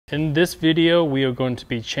In this video, we are going to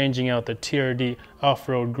be changing out the TRD Off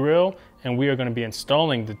Road Grille, and we are going to be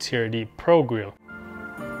installing the TRD Pro Grille.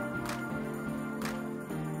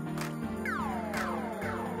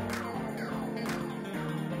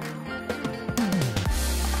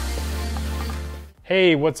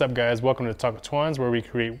 Hey, what's up guys? Welcome to Talk with Twans, where we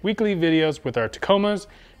create weekly videos with our Tacomas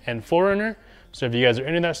and 4Runner. So if you guys are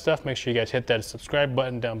into that stuff, make sure you guys hit that subscribe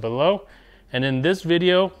button down below. And in this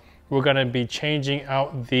video, we're gonna be changing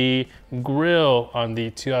out the grille on the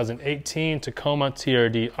 2018 Tacoma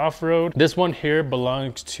TRD Off Road. This one here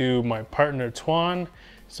belongs to my partner Twan.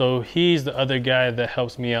 So he's the other guy that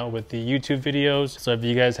helps me out with the YouTube videos. So if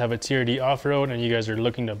you guys have a TRD Off Road and you guys are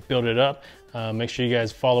looking to build it up, make sure you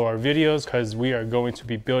guys follow our videos because we are going to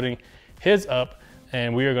be building his up.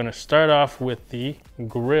 And we are going to start off with the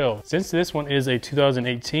grille. Since this one is a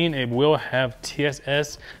 2018, it will have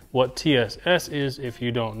TSS. What TSS is, if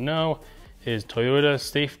you don't know, is Toyota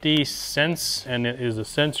Safety Sense, and it is a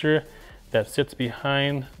sensor that sits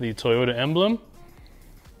behind the Toyota emblem.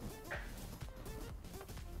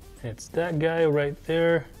 It's that guy right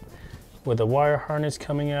there with a wire harness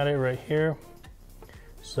coming at it right here.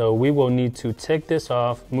 So we will need to take this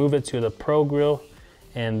off, move it to the Pro Grille,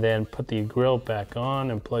 and then put the grille back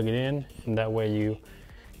on and plug it in, and that way you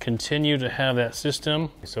continue to have that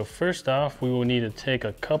system. So first off, we will need to take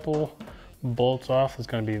a couple bolts off. It's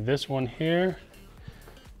going to be this one here,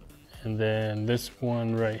 and then this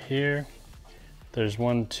one right here. There's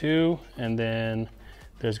 1, 2, and then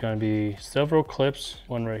there's going to be several clips.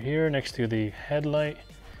 One right here next to the headlight,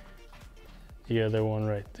 the other one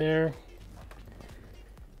right there,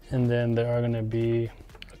 and then there are going to be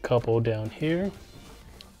a couple down here.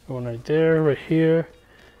 One right there, right here,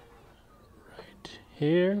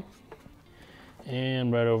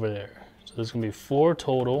 and right over there. So there's gonna be 4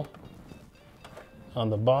 total on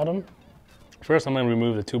the bottom. First, I'm gonna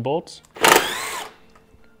remove the 2 bolts.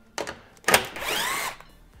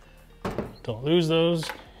 Don't lose those.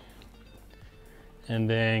 And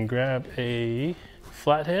then grab a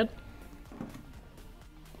flathead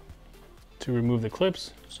to remove the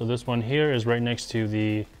clips. So this one here is right next to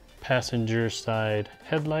the passenger side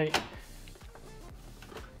headlight.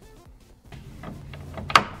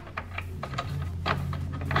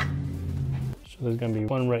 So there's gonna be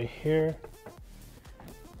one right here.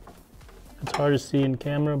 It's hard to see in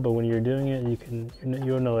camera, but when you're doing it,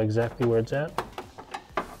 you'll know exactly where it's at.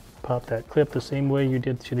 Pop that clip the same way you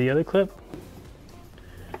did to the other clip.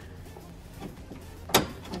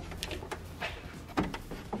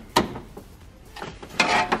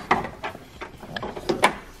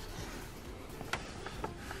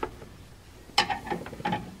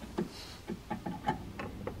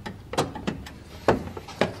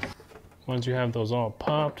 Once you have those all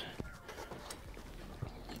popped,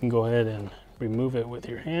 you can go ahead and remove it with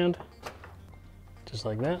your hand, just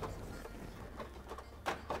like that.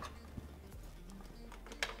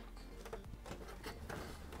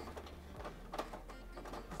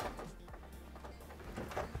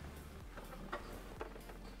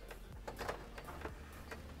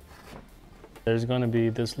 There's going to be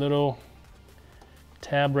this little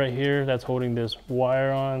tab right here that's holding this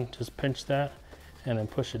wire on. Just pinch that and then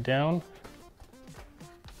push it down.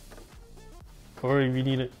 Or if you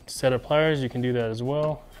need a set of pliers, you can do that as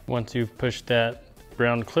well. Once you've pushed that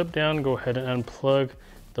brown clip down, go ahead and unplug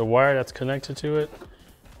the wire that's connected to it.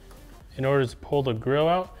 In order to pull the grille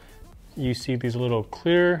out, you see these little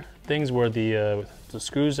clear things where the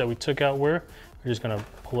screws that we took out were. We're just gonna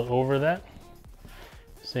pull it over that.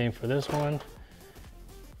 Same for this one.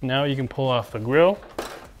 Now you can pull off the grille.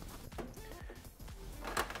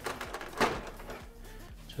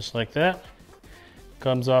 Just like that.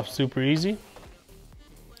 Comes off super easy.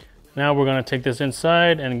 Now we're going to take this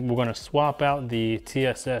inside and we're going to swap out the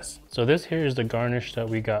TSS. So this here is the garnish that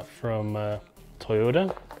we got from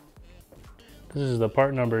Toyota. This is the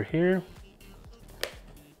part number here.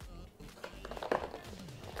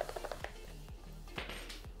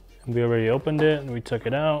 And we already opened it and we took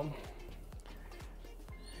it out.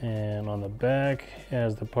 And on the back it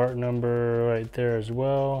has the part number right there as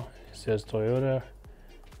well. It says Toyota.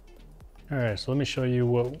 All right, so let me show you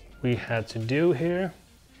what we had to do here.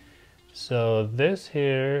 So this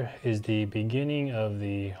here is the beginning of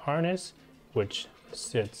the harness, which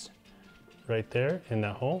sits right there in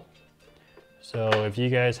that hole. So if you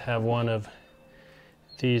guys have one of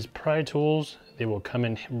these pry tools, they will come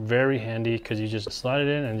in very handy because you just slide it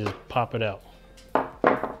in and just pop it out.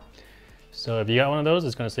 So if you got one of those,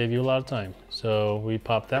 it's going to save you a lot of time. So we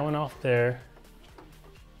popped that one off there.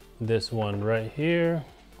 This one right here.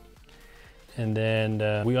 And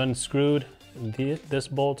then we unscrewed this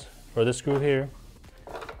bolt, or this screw here,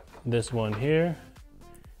 this one here,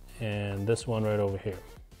 and this one right over here.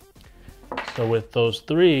 So with those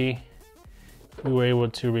three, we were able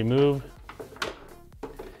to remove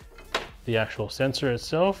the actual sensor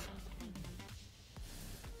itself.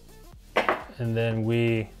 And then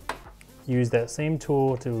we use that same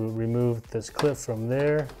tool to remove this clip from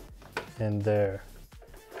there and there.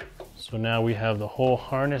 So now we have the whole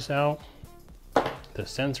harness out, the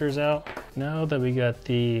sensors out. Now that we got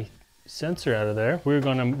the sensor out of there, we're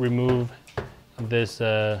gonna remove this,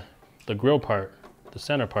 the grill part, the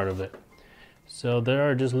center part of it. So there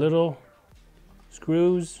are just little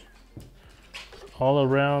screws all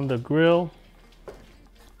around the grill.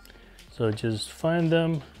 So just find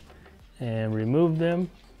them and remove them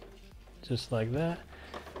just like that.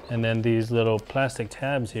 And then these little plastic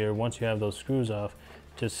tabs here, once you have those screws off,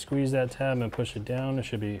 just squeeze that tab and push it down. It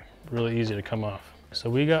should be really easy to come off. So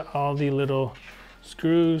we got all the little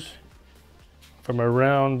screws from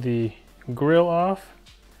around the grill off.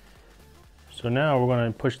 So now we're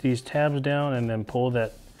going to push these tabs down and then pull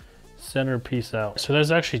that center piece out. So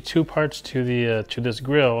there's actually two parts to the to this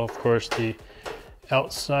grill. Of course, the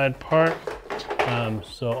outside part.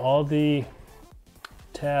 So all the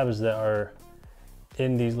tabs that are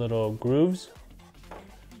in these little grooves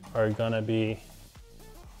are gonna be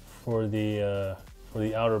for the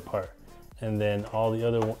outer part, and then all the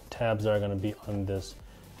other tabs that are gonna be on this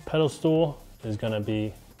pedal stool is gonna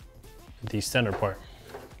be the center part.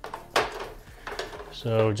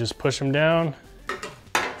 So just push them down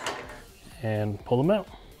and pull them out.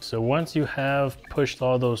 So once you have pushed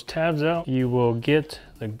all those tabs out, you will get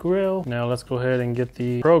the grill. Now let's go ahead and get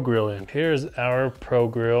the Pro Grill in. Here's our Pro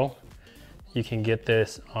Grill. You can get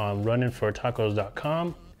this on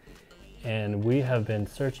runninfortacos.com. And we have been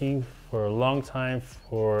searching for a long time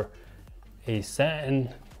for a satin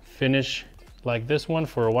finish like this one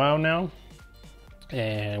for a while now.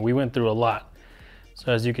 And we went through a lot.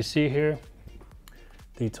 So as you can see here,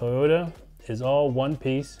 the Toyota is all one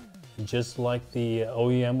piece, just like the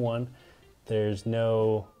OEM one. There's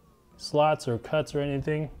no slots or cuts or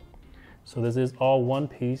anything. So this is all one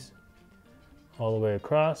piece all the way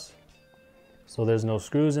across. So there's no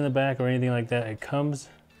screws in the back or anything like that. It comes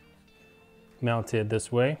mounted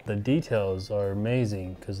this way. The details are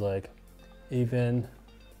amazing because like even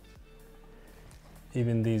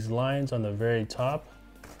these lines on the very top,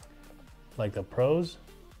 like the Pros,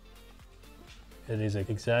 it is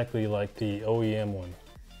exactly like the OEM one.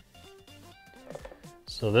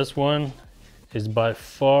 So this one is by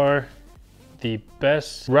far the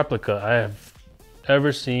best replica I have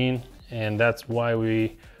ever seen, and that's why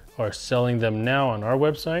we are selling them now on our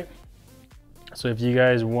website. So if you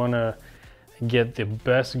guys want to get the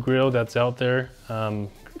best grill that's out there,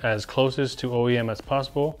 as closest to OEM as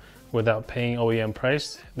possible without paying OEM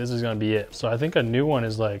price, this is going to be it. So I think a new one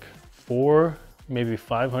is like $400, maybe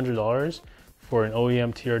 $500 for an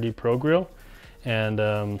OEM TRD Pro grill,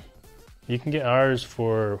 and you can get ours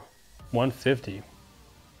for $150.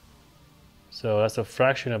 So that's a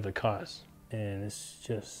fraction of the cost, and it's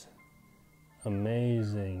just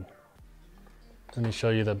amazing. Let me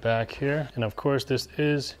show you the back here, and of course this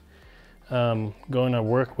is going to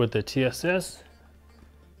work with the TSS.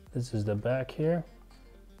 This is the back here.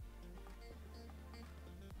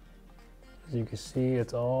 As you can see,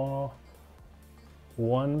 it's all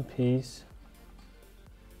one piece.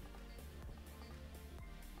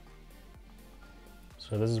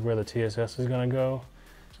 So this is where the TSS is going to go.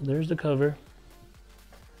 So there's the cover.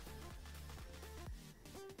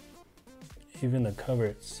 Even the cover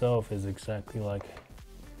itself is exactly like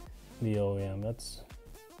the OEM. That's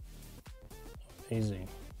amazing.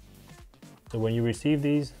 So when you receive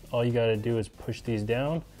these, all you got to do is push these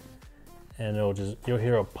down, and you'll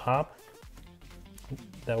hear a pop.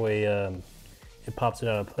 That way it pops it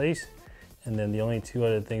out of place. And then the only two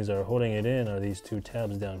other things that are holding it in are these two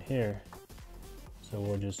tabs down here. So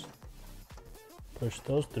we'll just push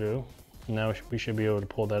those through. Now we should be able to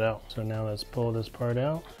pull that out. So now let's pull this part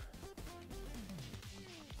out.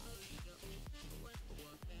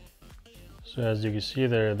 So as you can see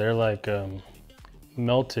there, they're like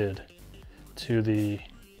melted to the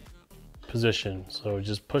position. So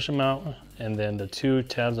just push them out, and then the two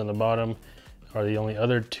tabs on the bottom are the only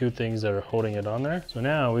other two things that are holding it on there. So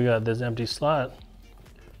now we got this empty slot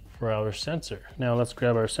for our sensor. Now let's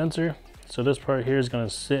grab our sensor. So this part here is going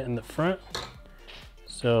to sit in the front.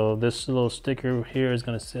 So this little sticker here is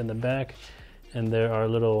going to sit in the back, and there are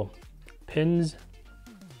little pins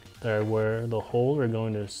that are where the holes are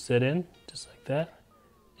going to sit in, just like that,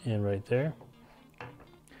 and right there.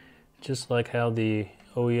 Just like how the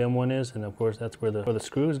OEM one is, and of course that's where the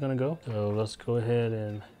screw is going to go. So let's go ahead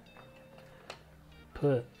and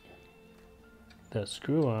put that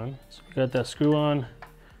screw on. So we got that screw on.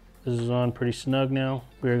 This is on pretty snug now.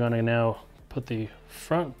 We're gonna now put the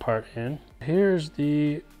front part in. Here's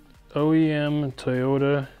the OEM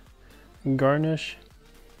Toyota garnish.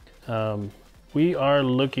 We are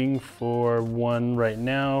looking for one right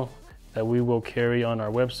now that we will carry on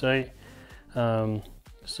our website.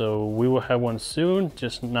 So we will have one soon,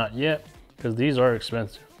 just not yet, because these are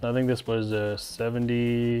expensive. I think this was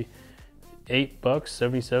 78 bucks,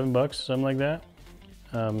 77 bucks, something like that.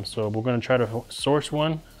 So we're gonna try to source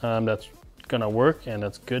one that's gonna work and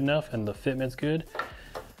that's good enough and the fitment's good.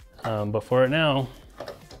 But for right now,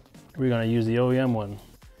 we're gonna use the OEM one.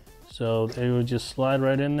 So it will just slide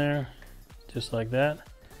right in there, just like that.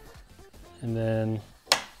 And then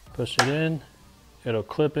push it in. It'll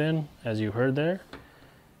clip in, as you heard there.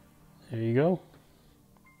 There you go.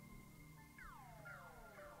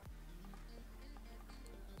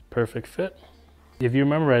 Perfect fit. If you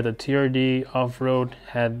remember right, the TRD Off Road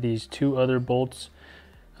had these two other bolts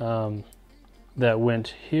that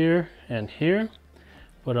went here and here,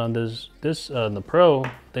 but on the Pro,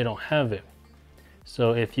 they don't have it.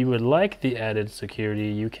 So if you would like the added security,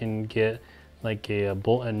 you can get like a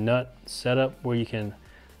bolt and nut setup where you can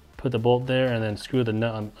put the bolt there and then screw the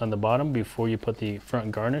nut on the bottom before you put the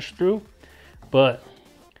front garnish through. But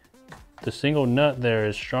the single nut there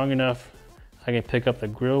is strong enough. I can pick up the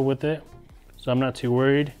grill with it, so I'm not too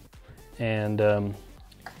worried. And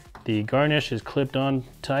the garnish is clipped on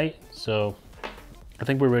tight, so I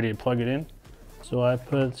think we're ready to plug it in. So I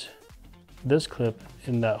put this clip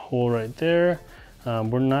in that hole right there.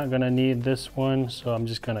 We're not gonna need this one, so I'm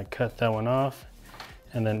just gonna cut that one off.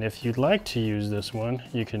 And then if you'd like to use this one,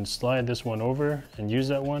 you can slide this one over and use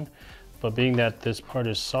that one. But being that this part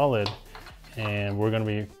is solid and we're gonna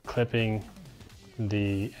be clipping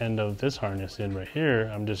the end of this harness in right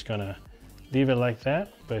here, I'm just gonna leave it like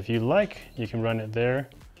that. But if you like, you can run it there.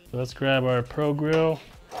 So let's grab our Pro Grill.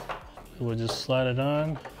 We'll just slide it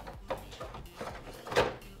on.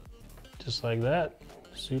 Just like that,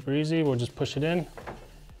 super easy. We'll just push it in.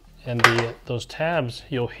 And those tabs,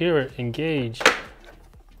 you'll hear it engage.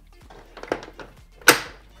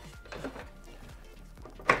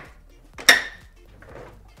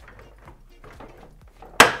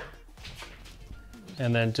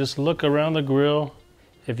 And then just look around the grill.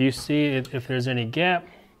 If you see if there's any gap,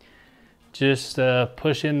 just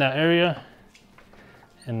push in that area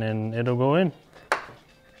and then it'll go in.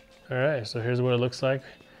 All right, so here's what it looks like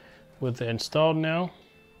with it installed now.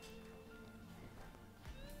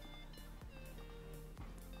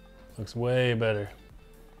 Looks way better.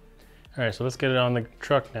 All right, so let's get it on the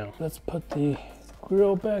truck now. Let's put the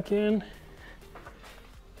grill back in.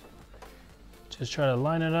 Just try to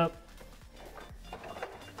line it up.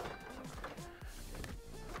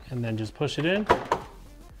 And then just push it in.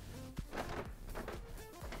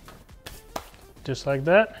 Just like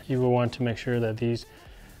that. You will want to make sure that these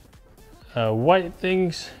white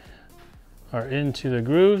things are into the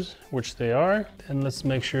grooves, which they are. And let's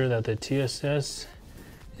make sure that the TSS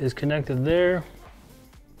is connected there.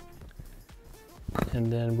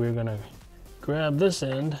 And then we're gonna grab this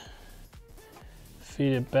end,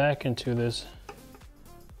 feed it back into this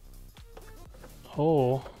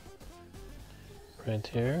hole right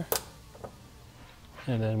here,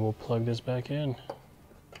 and then we'll plug this back in.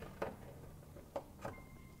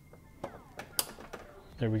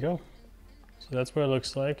 There we go. So that's what it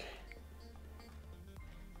looks like.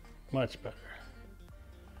 Much better.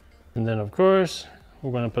 And then of course,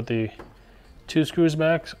 we're gonna put the two screws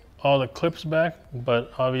back, all the clips back,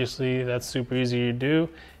 but obviously that's super easy to do,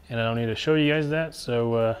 and I don't need to show you guys that.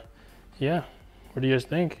 So yeah, what do you guys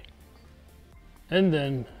think? And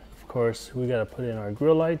then of course, we got to put in our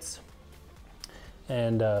grill lights.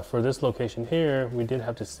 And for this location here, we did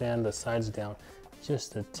have to sand the sides down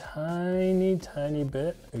just a tiny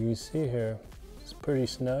bit. You can see here, it's pretty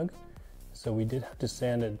snug. So we did have to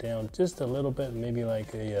sand it down just a little bit, maybe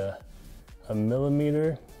like a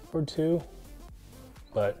millimeter or two.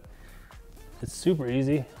 But it's super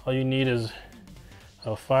easy. All you need is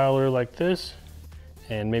a filer like this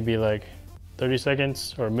and maybe like 30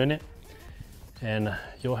 seconds or a minute, and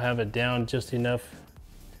you'll have it down just enough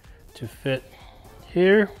to fit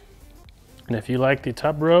here. And if you like the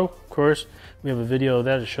top row, of course, we have a video of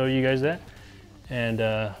that to show you guys that. And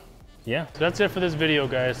yeah, so that's it for this video,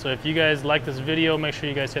 guys. So if you guys like this video, make sure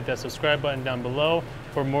you guys hit that subscribe button down below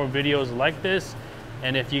for more videos like this.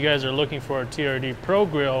 And if you guys are looking for a TRD Pro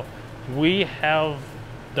grill, we have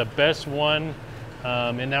the best one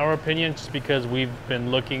in our opinion, just because we've been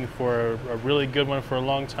looking for a really good one for a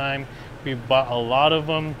long time. We've bought a lot of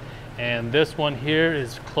them, and this one here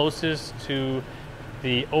is closest to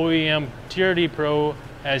the OEM TRD Pro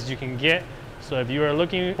as you can get. So if you are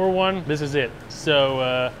looking for one, this is it.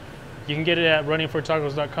 So you can get it at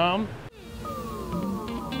runningfortacos.com.